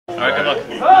Alright, good luck.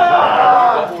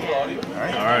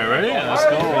 Alright, ready? Let's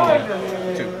go.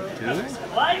 Two.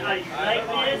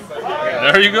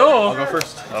 There you go. I'll go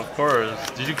first. Of course.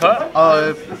 Did you cut?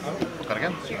 Cut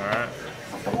again. Alright.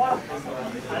 Good luck,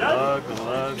 good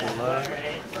luck, good luck.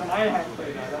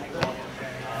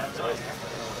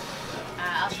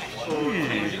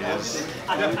 Jeez.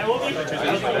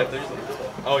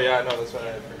 Oh yeah, no, that's what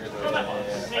I figured.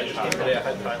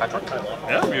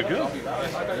 Yeah, you're good.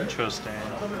 Interesting.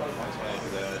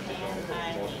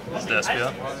 It's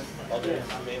Despia.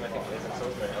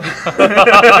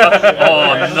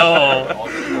 Oh no!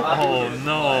 Oh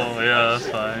no! Yeah, that's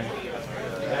fine.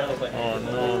 Oh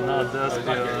no, not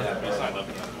Despia.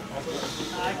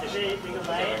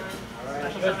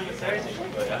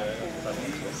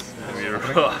 It's gonna be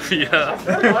rough, yeah.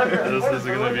 This is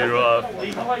gonna be rough. I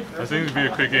think it'll be a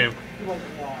quick game.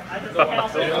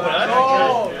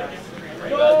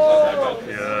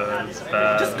 Yeah, it's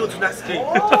bad. Just go to next game.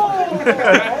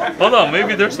 Hold on,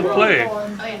 maybe there's a play.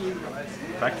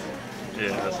 Back.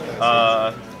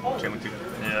 Yeah. Chain link 2.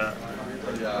 Yeah.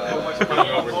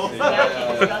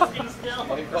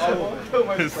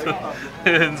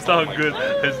 It's not good.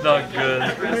 It's not good.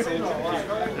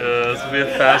 This will be a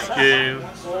fast game.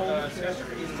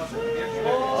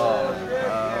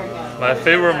 My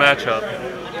favorite matchup.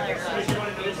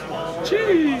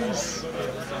 Jeez.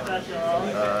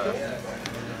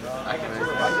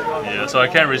 Yeah, so I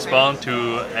can't respond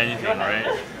to anything, right?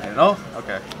 No?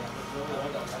 Okay.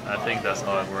 I think that's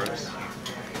how it works.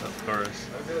 Of course.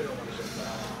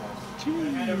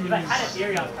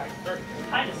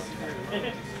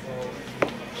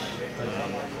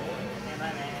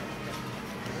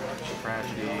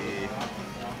 Tragedy.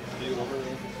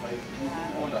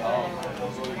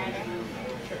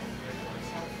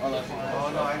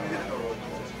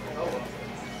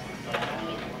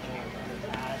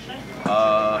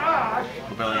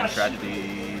 Rebellion,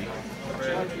 Tragedy.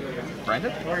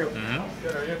 Branded? Mm-hmm.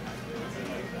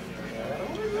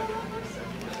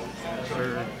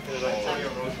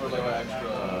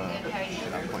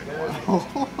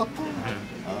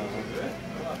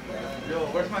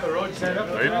 Where's my road set up?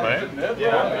 Are you playing?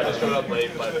 Yeah, I just showed up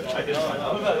late, but I did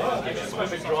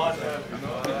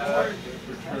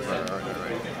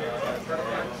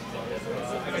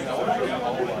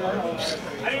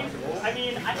I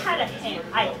mean, I had a hand.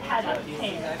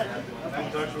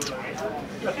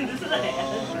 This is a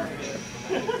hand.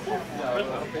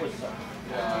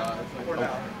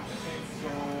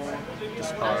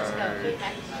 Discard.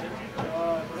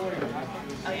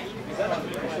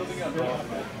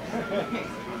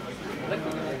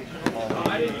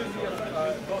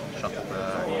 Shuffle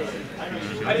back.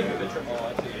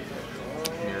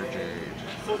 Mirror Jade.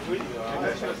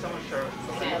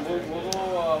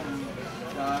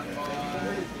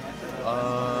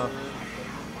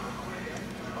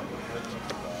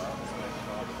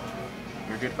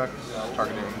 Your good effect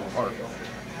targeting or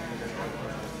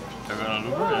They're gonna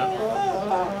Luber, yeah.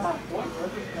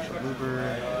 Luber.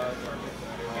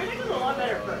 Your deck is a lot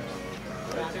better first.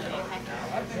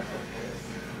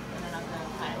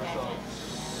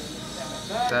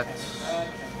 Set.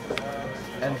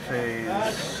 End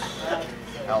phase.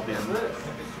 Albion.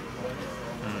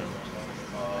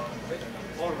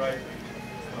 Alright.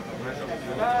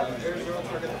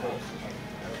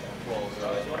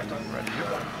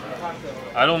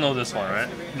 I don't know this one, right?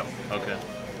 No. Okay.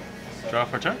 Draw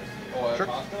for turn? Sure.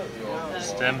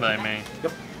 Stand by me.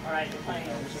 Yep. Alright, you're playing.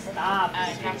 Stop.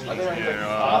 Your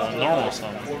normal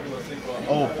summon.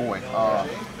 Oh boy.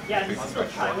 Yeah, this is still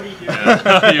try. What do you do?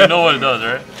 Yeah. You know what it does,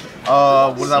 right?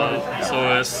 What is that?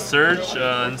 So it's Surge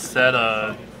instead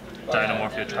of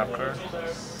Dinomorphia trap card.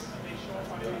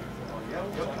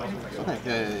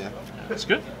 Okay, yeah. It's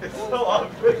good.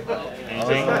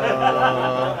 Anything?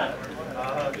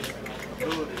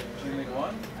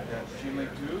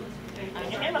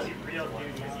 Your hand must be real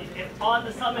dude. It's on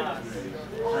the summon.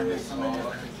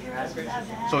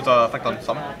 So it's effect on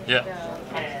summon? Yeah.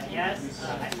 Yes.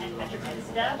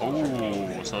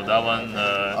 Oh, so that one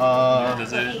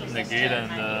does it negate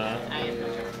and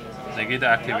negate the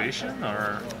activation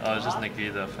or just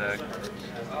negate the effect?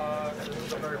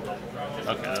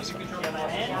 Okay, that's fine.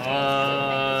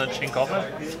 Chain Coffin?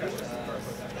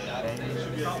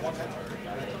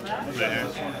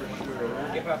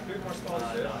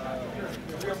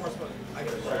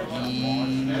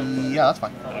 Yeah, that's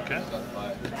fine. Okay.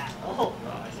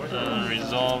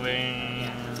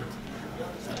 Resolving.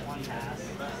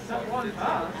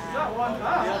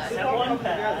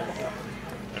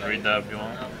 Can read that if you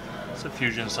want. It's a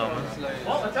fusion summon.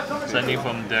 Sending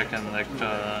from deck and like.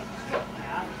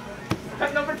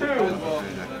 Number 2.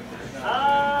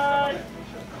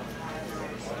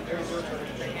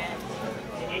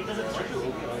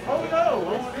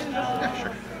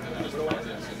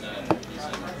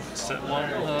 set one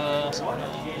here,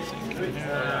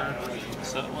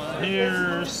 set one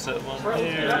here, set one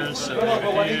here, set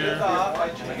one here.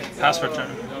 Pass per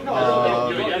turn.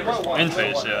 In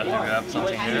phase, yeah. You have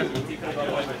something here.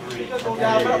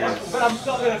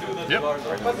 Yep.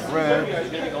 Red.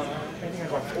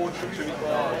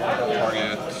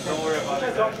 Target.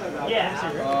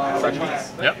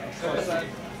 Yeah. Yep.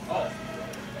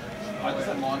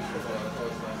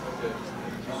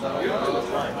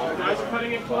 Guys are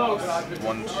cutting it close.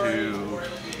 1, 2, 3.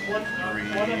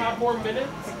 1.5 more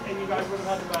minutes, and you guys would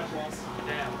have had the match loss.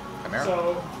 Chimera.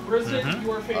 So, Brisbane,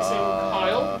 you are facing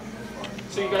Kyle.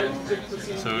 So you guys.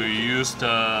 So you used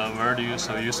where do you?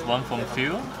 So you used one from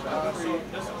field.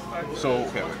 So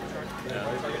okay.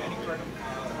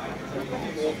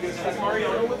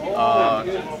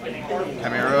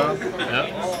 Chimera. Yep.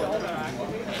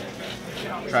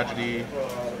 Tragedy.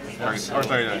 Or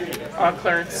sorry.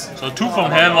 Clarence. So 2 from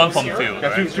hand, 1 from field. Yeah,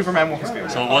 Right? two from hand, 1 from field.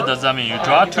 So what does that mean? You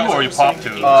draw 2 or you pop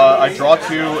 2? I draw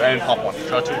 2 and pop 1.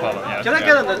 Draw 2, pop 1. Yeah. Can I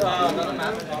get another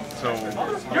map? So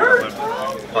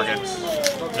targets.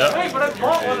 Yep. Hey, but I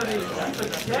bought one of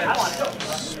these. Yeah, I want it.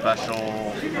 Special.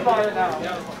 You can buy it now.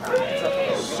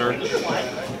 Search.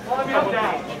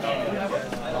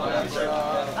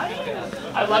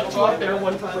 I left 2 up there,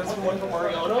 1 for Brisbane, 1 for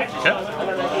Mariano. Okay. And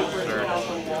then I gave Brisbane out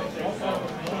for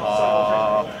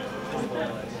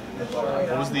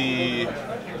What was the?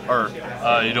 Or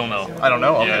You don't know. I don't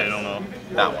know. Okay. Yeah, you don't know.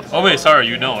 That one. Oh wait, sorry,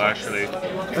 you know actually.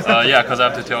 Yeah, because I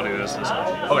have to tell you this one.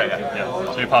 Okay, yeah.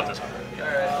 Yeah. So you pop this one.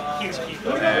 And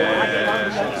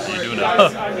You do know.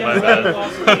 My bad.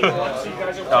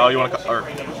 you want to or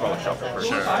roll a shuffle first?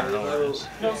 Sure. No worries.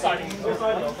 no siding. No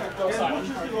siding. No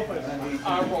siding.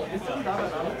 Roll.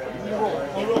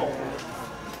 You roll.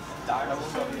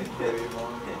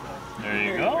 There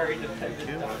you go.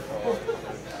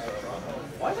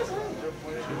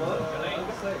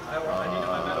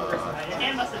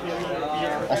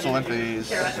 Also in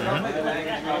phase.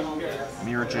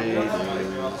 Mirror Jade is.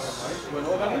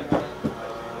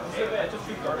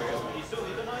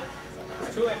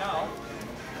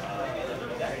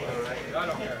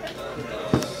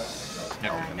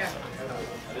 Yeah.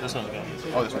 This one's good.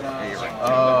 Oh, this one. Yeah, you're right.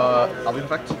 I'll leave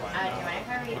effect.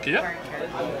 Okay, yeah.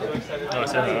 No, I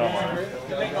said that.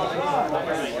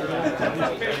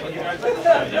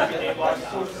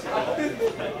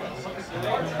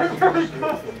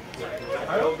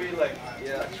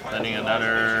 Landing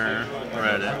another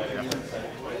red.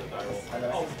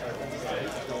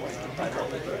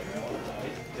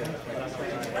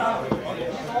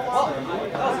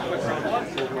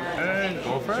 Okay,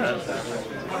 go for it.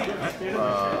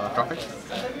 Drop it.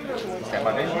 Stand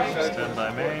by main. Stand by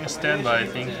main, stand by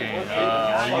thinking.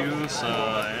 I'll use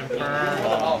Emperor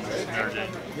on Energy.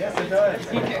 Yes, it does.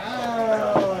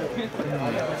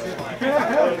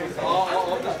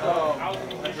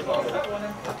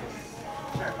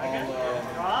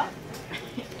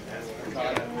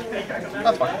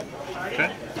 That's fine. Okay.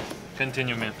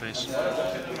 Continue mid, please.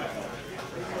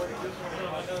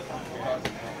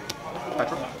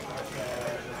 Petro.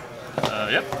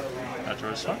 Yep. Petro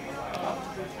is fine.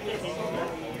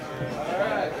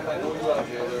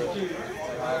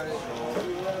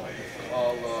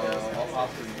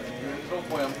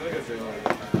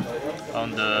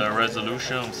 On the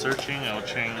resolution of searching, I'll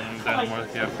change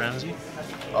Dinomorphia Frenzy.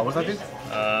 What's that do?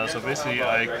 So basically,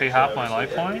 I pay half my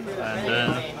life point, and then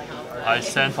I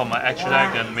send from my extra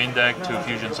deck and main deck to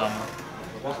fusion summon.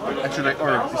 Extra deck,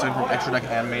 or you send from extra deck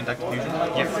and main deck to fusion?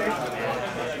 Yeah.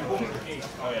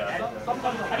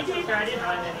 I think to be fair, I didn't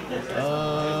run anything.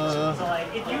 So like,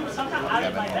 if you sometimes out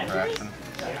of my ventures,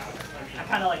 I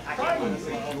kind of like, I can't.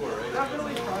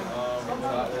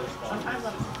 Sometimes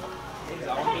I'm.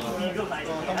 You go nice.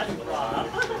 That's rough.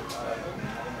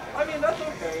 I mean, that's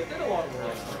okay. It did a long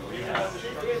run. You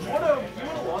would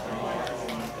have lost it.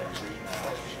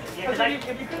 Yeah, If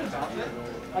you could have done it,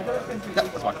 I could have been too. Yeah,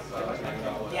 that's fine.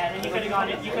 yeah, then you could have gone.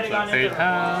 You could have So I gone paid into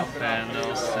half, and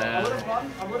I'll send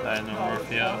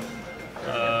Dinomorphia,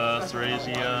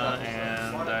 Thrasia,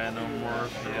 and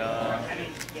Dinomorphia.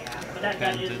 but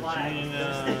that is why.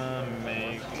 Cantina,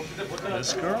 make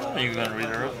this girl. You can read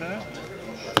her effect.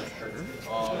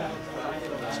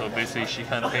 So basically, she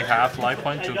can pay half life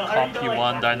point to copy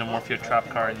one Dinomorphia trap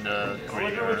card in the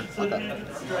graveyard. So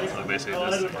basically,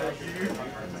 this.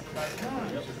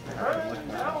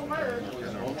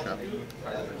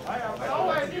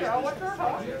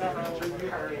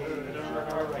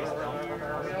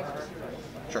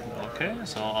 Sure. Okay,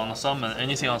 so on the summon,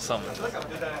 anything on summon.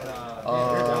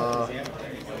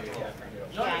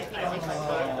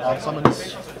 On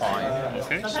summons, fine.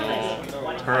 Okay, so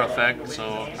her effect,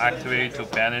 so activate to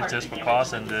banish this for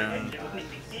cost, and then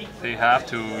they have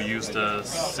to use the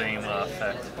same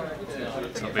effect.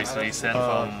 So basically send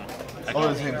from... Oh,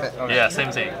 the same thing. Okay. Yeah,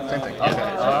 same thing. Same thing. Yeah.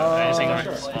 Okay. Anything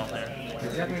respawn there.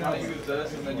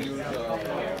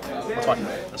 That's fine.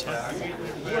 That's fine.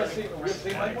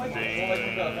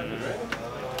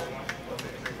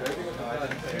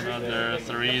 Another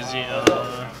 3Z.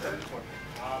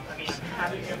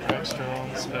 Rexstone,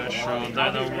 special,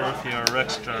 Dinomorphia,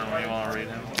 Rexstone, you want to read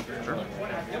him? Sure.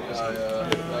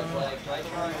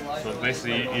 So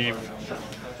basically, if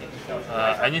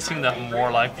anything that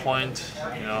more life point,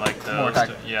 you know, like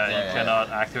the you cannot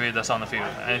activate that's on the field.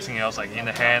 Anything else, like in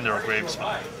the hand or grave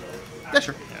spot. Yeah,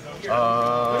 sure. Yeah.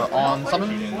 On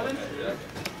summon?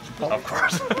 Of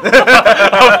course. Of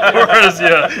course,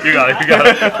 yeah. You got it, you got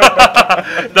it.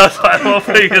 That's why I'm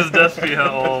hoping is Despia.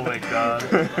 Oh my god.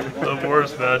 The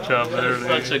worst matchup, literally.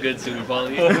 Such a good super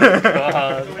volley. Oh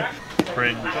god.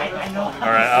 Cringe.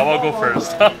 Alright, I will go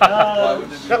first.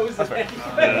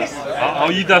 Yes.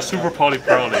 I'll eat that super poly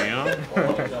probably, you know?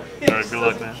 Alright, good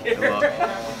luck, man. Good luck.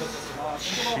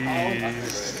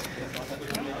 Jeez.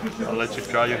 I'll let you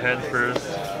draw your hand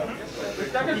first.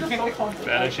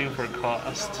 Banishing for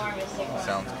cost.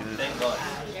 Sounds good.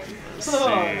 Let's see.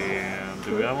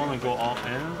 Do I want to go all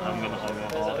in? I'm gonna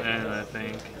go all in, I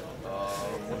think.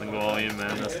 I'm gonna go all in,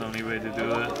 man. That's the only way to do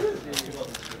it.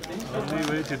 The only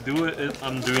way to do it is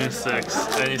I'm doing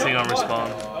 6. Anything on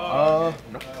respawn?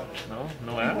 Nope. No?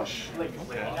 No Ash?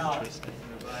 Okay, interesting.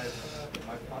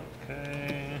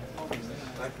 Okay.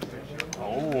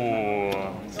 Oh,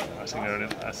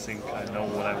 I think I know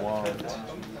what I want.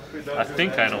 I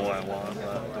think I know what I want,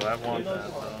 but do I want that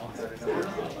though?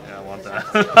 Yeah, I want that.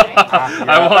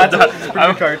 I want that.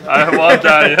 I want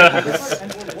that, yes.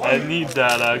 I need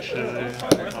that actually.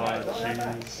 Oh,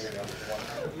 jeez.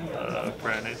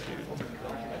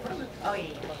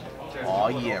 Oh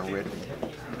yeah, ready.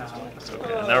 It's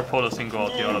okay. I never pulled a single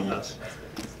ulti out of this.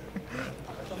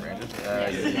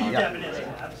 Yeah.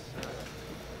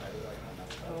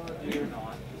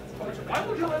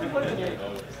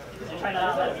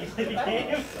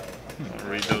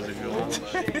 Read those if you want.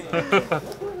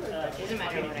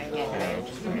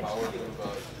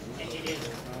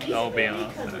 That'll be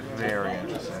enough. Very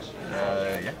interesting.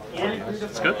 Yeah.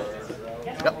 It's good.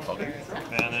 Yep. Okay.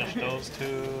 Banish those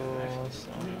two.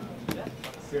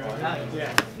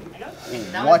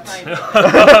 What? I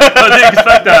didn't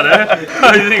expect that, eh?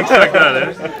 I didn't expect that,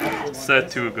 eh?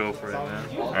 Set 2, go for it, man.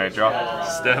 Alright, draw.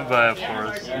 Stand by, of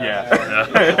course. Yeah.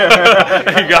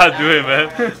 You gotta do it, man.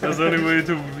 That's the only way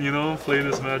to, you know, play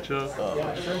this matchup.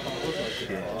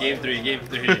 Game 3, game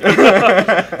 3. He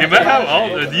might have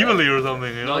all evenly or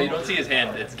something, you know? No, you don't see his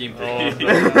hand, it's game 3.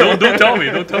 Oh, don't tell me,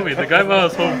 don't tell me. The guy might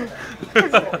have hope.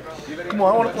 Come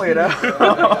on, I want to play it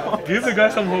out. Give the guy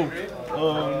some hope.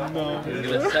 Oh no.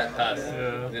 He's gonna set pass.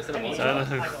 Yeah. He's gonna set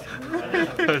him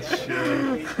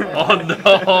Shit. Oh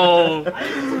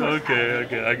no!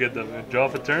 Okay, I get that. Draw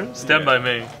for turn? Stand by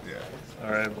me. Yeah.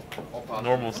 Alright.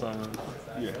 Normal summon.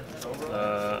 Yeah.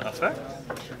 Effect?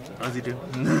 What does he do?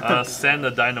 Send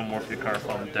a Dinomorphia card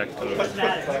from deck to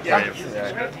grave.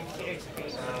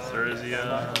 Cerzia.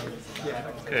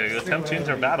 Okay, attempt to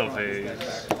enter battle phase.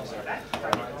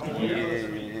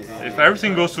 If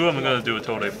everything goes through, I'm gonna do a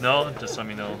total. If no, just let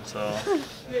me know. So,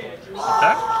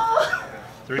 attack.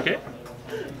 3K.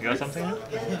 You got something here?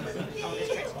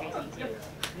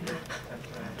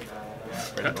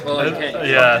 Well, you can't.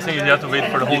 Yeah, I think you have to wait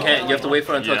for the whole. You can't. You have to wait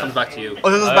for it until it comes back to you. Oh,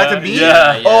 this is back to me?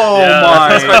 Yeah. Oh my.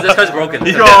 This card's broken.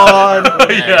 God.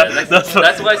 That's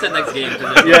why I said next game.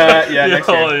 Yeah, next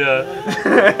game. Oh yeah.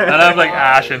 And I have like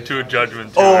Ash and 2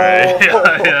 Judgment too, right?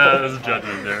 Yeah, there's a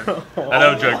Judgment there. I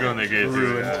know Dragoon negate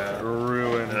too.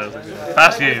 Ruined. Yeah,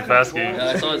 fast game. Yeah,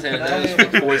 I saw his hand. That was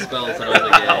like 4 spells, and I was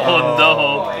like, yeah. Oh no.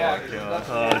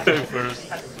 First.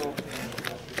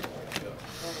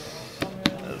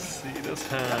 Let's see this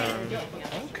hand.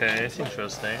 Okay, it's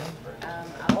interesting.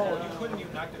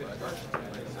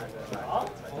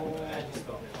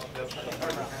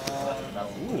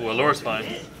 Ooh, Allure's fine.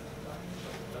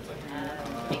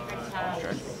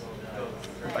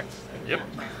 Yep.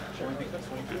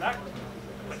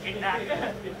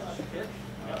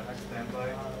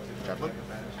 Chaplain?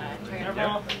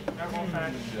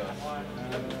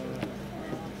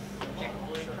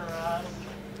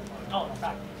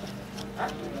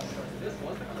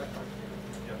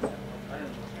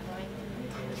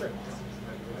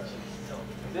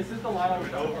 This is the line I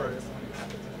would go for.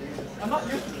 I'm not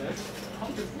used to this.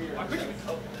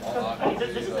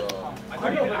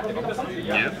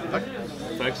 Yep.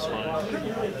 Effect's fine.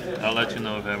 I'll let you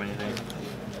know if I have anything.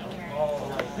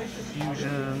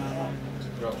 Fusion.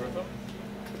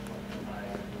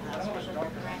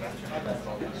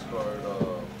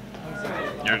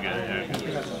 You're good, you're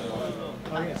good.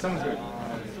 Okay, someone's good.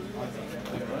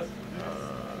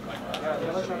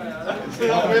 No,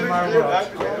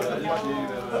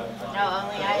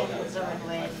 only I can someone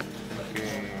win.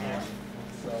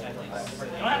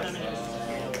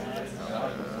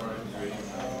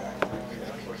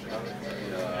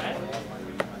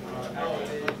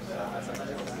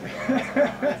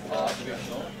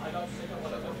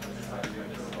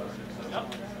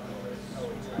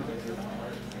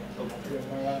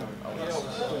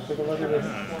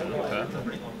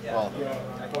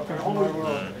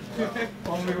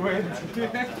 Only win.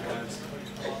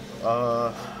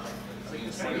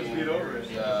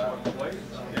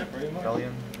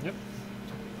 Rebellion. Yep.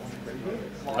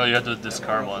 Oh, you have to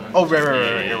discard one. Oh,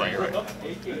 right. You're right.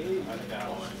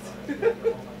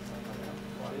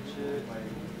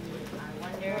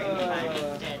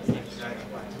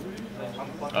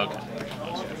 Okay.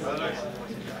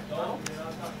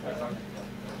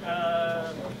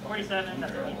 47,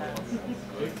 that's what he has.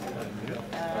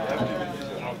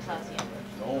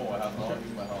 No, I have not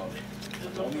used my house.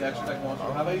 Only extra deck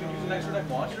monster. Have I even used an extra deck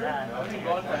monster? I haven't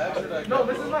gone to extra deck. No,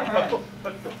 this is my hand.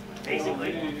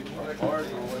 Basically.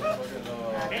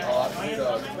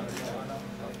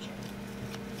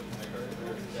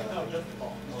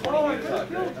 Oh, I just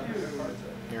killed you.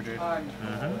 Here, dude.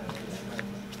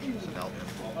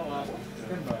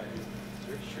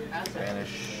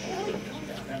 Spanish.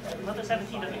 Another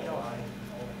 17 doesn't kill him.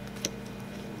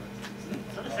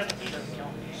 Another 17 doesn't kill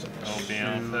him. I'll be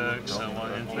on effects, I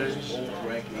want in face.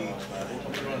 Rank 8.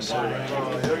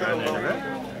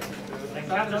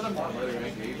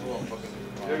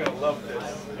 You're gonna love this.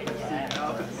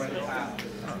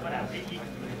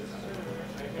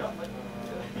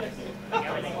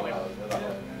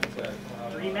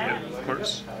 Yep, of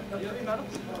course.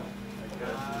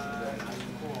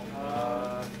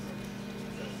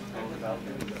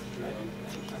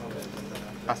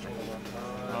 Faster.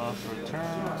 Off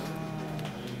return.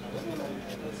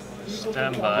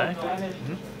 Stand by.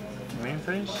 Main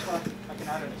phase.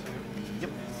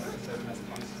 Yep.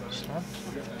 Storm.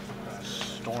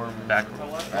 Storm. Back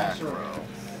row. Back row.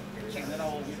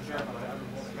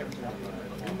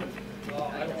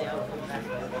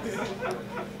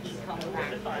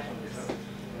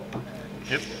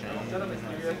 Yep.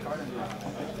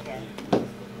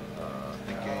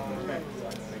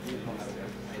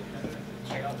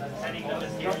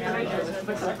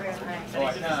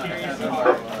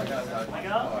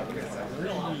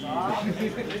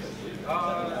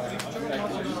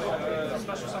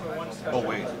 Oh,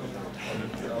 wait.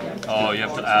 Oh, you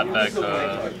have to add back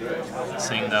a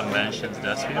thing that mentions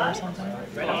Despia or something?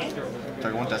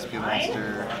 Target one Despia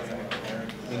monster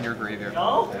in your graveyard.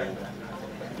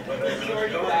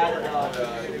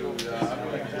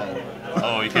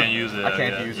 Oh, you can't use it. I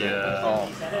can't use it. Oh,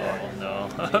 no.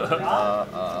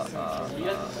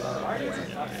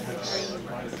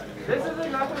 This is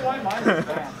exactly why mine is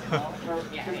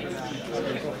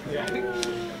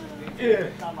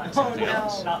banned. Something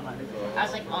else. I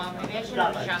was like, oh, maybe I should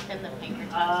have shot them the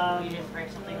Pinkertons if we just break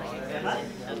something like a good and it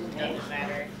doesn't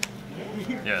matter.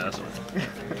 Yeah, that's what.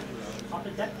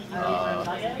 Oh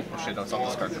shit, don't stop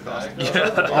this card for cost. Yeah.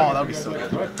 Oh, that would be so good.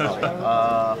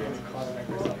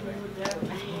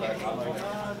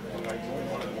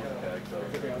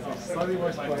 Slightly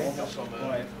worse play.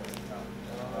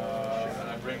 And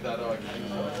I bring that out.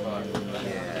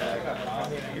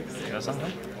 You got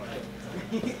something?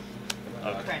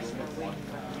 Okay.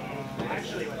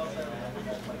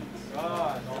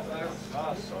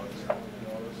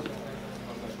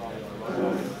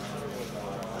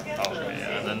 Okay,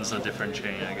 yeah, and then it's a different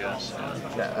chain, I guess.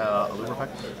 Yeah, Allure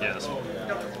effect? Yes.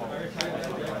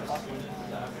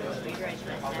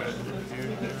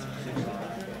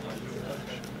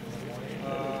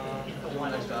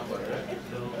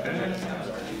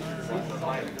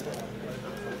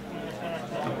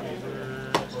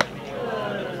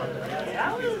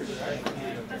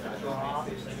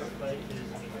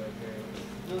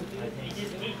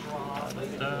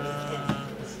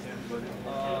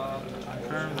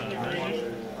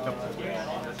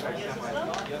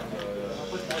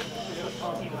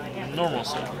 Normal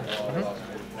set.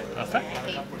 Effect?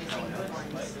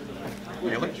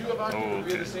 Really? Oh,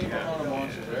 okay.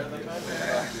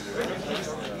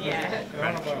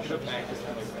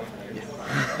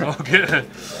 Okay.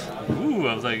 Ooh,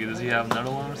 I was like, does he have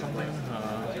another one or something?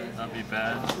 That'd be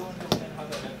bad.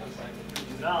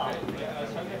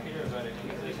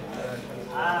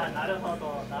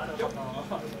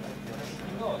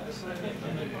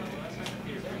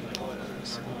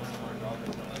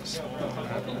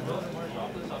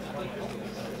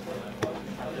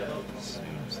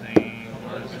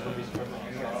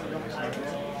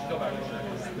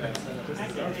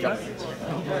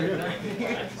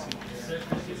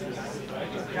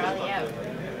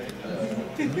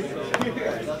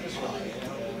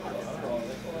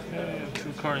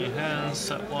 Two card in your hand,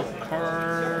 set one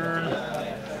card.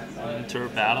 Enter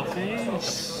battle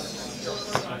phase.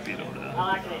 Beat over that.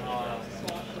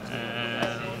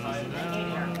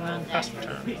 And pass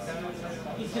turn.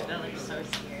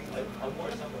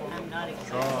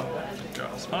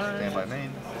 Draw spine. Stand by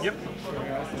main. Yep.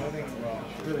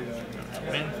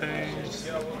 Main phase.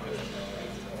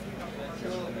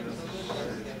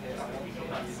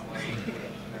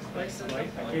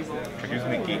 Use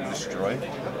negate destroy.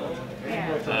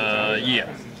 Yeah.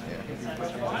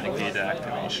 Negate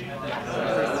activation.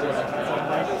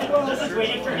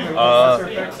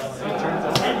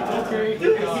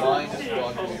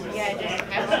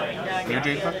 Your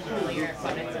Jade effect?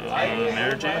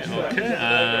 Mirror Jade,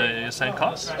 okay. Same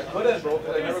cost.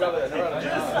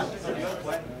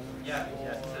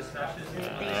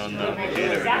 No,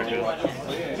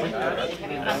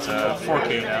 it's 4K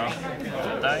now.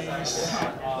 Dice.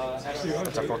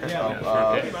 It's a 4K? Yeah,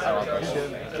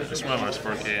 4K. This one was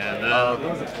 4K, and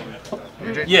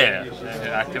then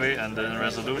activate, and then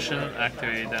resolution,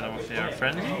 activate Dinomorphia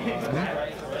friendly.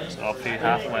 So I'll pay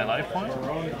half my life point.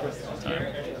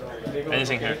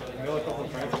 Anything here? No.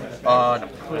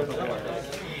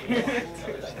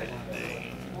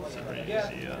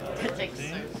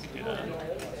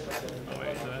 Oh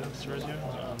wait, do I have stores here? No.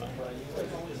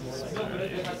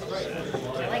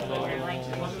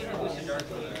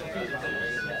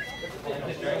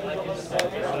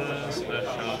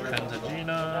 Special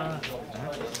Cantagina.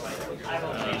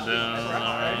 And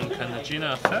then Cantagina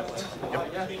effect. Yep.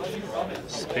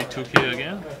 Pay 2K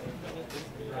again.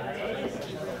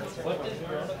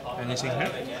 Anything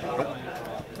here? Nope.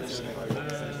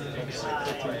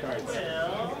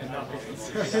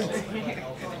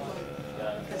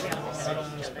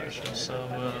 Special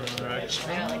summon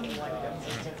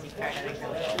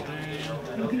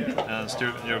and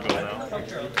still you're going now.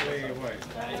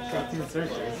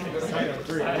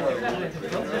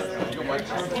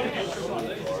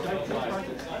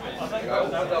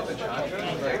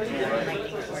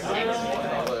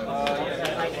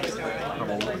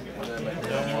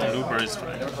 Looper is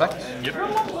fine. Yep.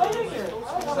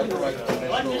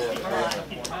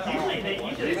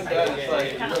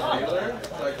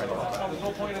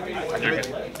 You're good.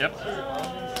 Yep.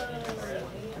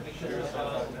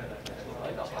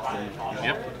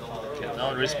 Yep. Okay,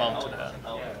 now respond to that.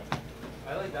 I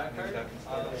like that card.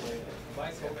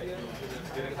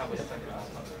 Didn't have a second.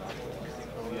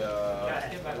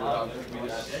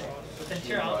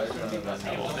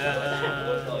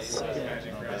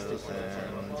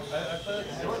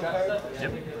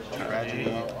 Yep.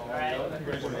 Tragedy.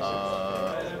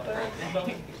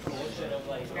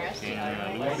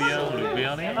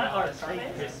 Lubiania.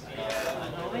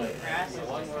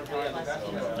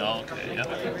 Okay, yeah.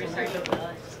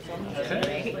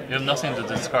 Okay. You have nothing to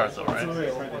discard though, right?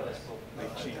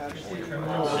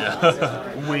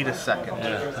 Yeah. Wait a second.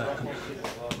 Yeah.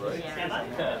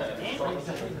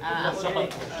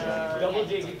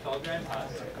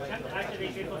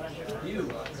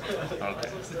 Okay.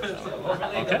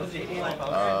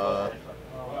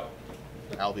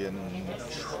 Albion.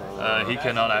 He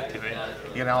cannot activate.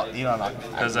 You know, not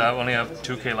Because I only have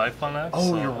 2K life point left. Oh,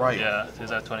 so you're right. Yeah,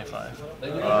 he's at 25.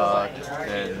 Then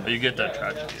But you get that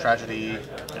tragedy. Tragedy.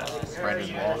 Yeah.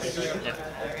 Brandon lost. Yeah.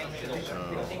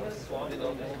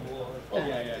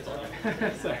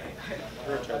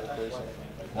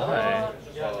 Why?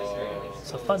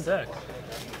 It's a fun deck.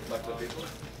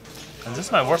 And this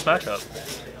is my worst matchup.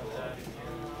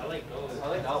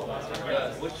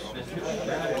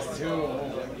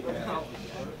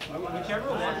 Whichever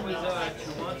one was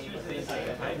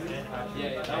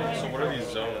So what are these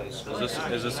zones?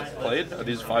 Is this played? Are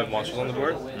these 5 monsters on the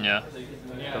board? Yeah.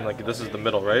 And like this is the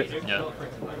middle, right? Yeah.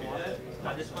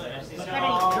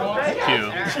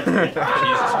 Jesus.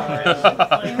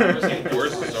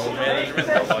 Worst zone management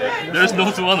of life. There's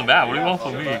no two on the map. What do you want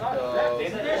from me?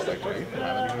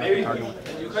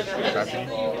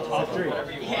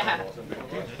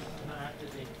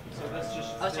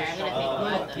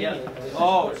 Yeah.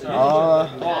 Oh, sorry,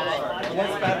 I'm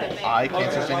gonna take one. I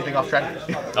can't search anything off track.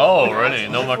 Oh, really?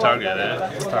 No more target, eh?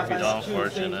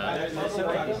 Unfortunate.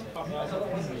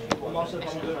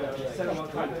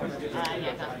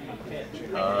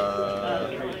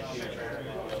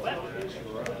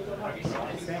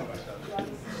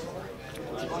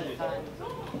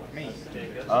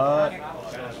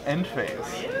 End phase.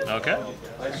 Okay.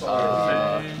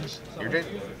 Your J.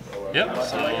 Yep,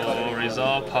 so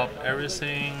resolve, pop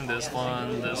everything, this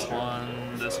one, this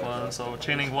one, this one. So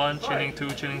chaining 1, chaining 2,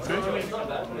 chaining 3?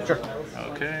 Sure.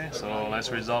 Okay, so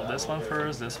let's resolve this one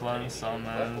first. This one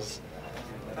summons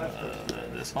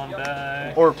this one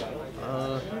back. Or,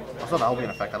 also that'll be an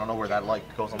effect. I don't know where that like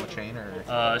goes on the chain or.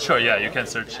 Sure, yeah, you can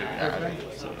search it.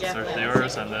 So search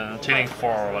yours and then chaining 4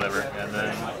 or whatever. And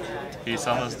then he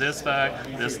summons this back,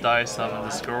 this die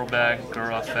summons this girl back,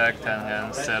 girl effect, and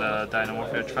then set a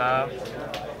Dinomorphia trap.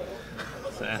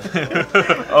 Yeah,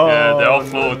 they all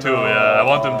flow too, yeah. I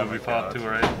want them to be popped too,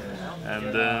 right?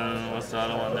 And then, what's the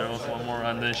other one? There was one more,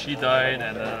 and then she died,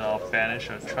 and then I'll banish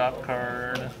a trap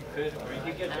card.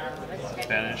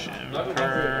 Banish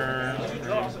Emperor, bring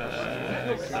back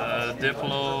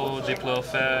Diplo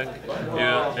effect.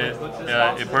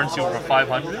 It burns you for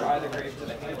 500.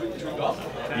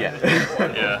 Yeah.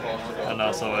 Yeah, and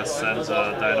also it sends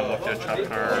a Dinomorphia trap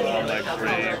card from my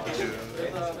grave to.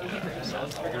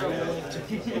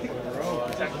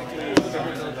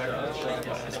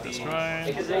 This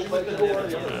right.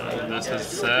 This is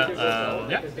set.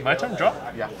 Yeah, my turn. Draw.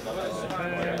 Yeah.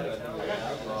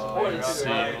 Let's see.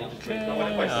 Okay.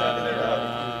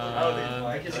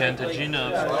 Cantagina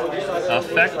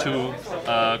effect to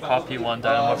copy 1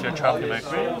 Dinomorphia trap in my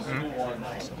grave.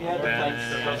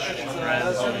 Banish,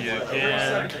 frenzy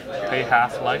again. Pay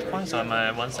half life points, so I'm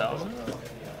at 1,000.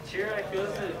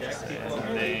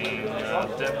 Sending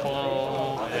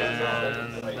Diplo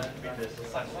and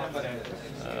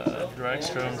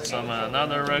Rexstrom, summon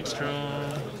another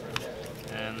Rexstrom,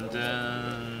 and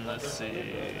then let's see,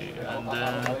 and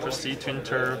then proceed to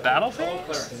enter Battle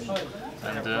Phase,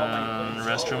 and then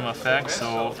Restroom effect,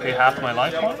 so pay half my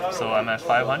life point, so I'm at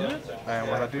 500. And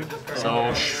what that do?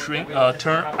 So shrink,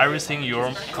 turn everything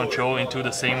you control into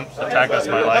the same attack as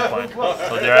my life point.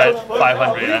 So they're at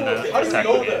 500 and then attack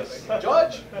again.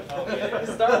 Judge!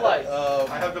 Starlight.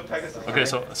 I have the Pegasus. Okay,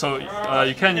 so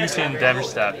you can use it in damage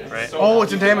stat, right? Oh,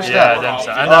 it's in damage Yeah, stat. damage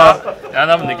stat. And I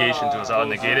have negation too, so I'll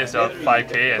negate it, so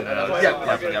 5k and then Yeah,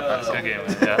 that's good game,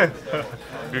 man. Yeah.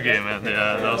 Good game, man.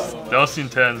 Yeah, that was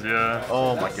intense, yeah.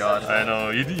 Oh my god. I know.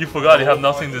 You forgot you have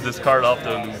nothing to discard off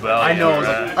the Duel. I know.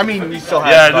 Right? I mean, you still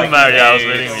have. Yeah, it doesn't matter. Yeah, I was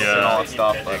waiting. and Yeah, all that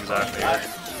stuff. But. exactly.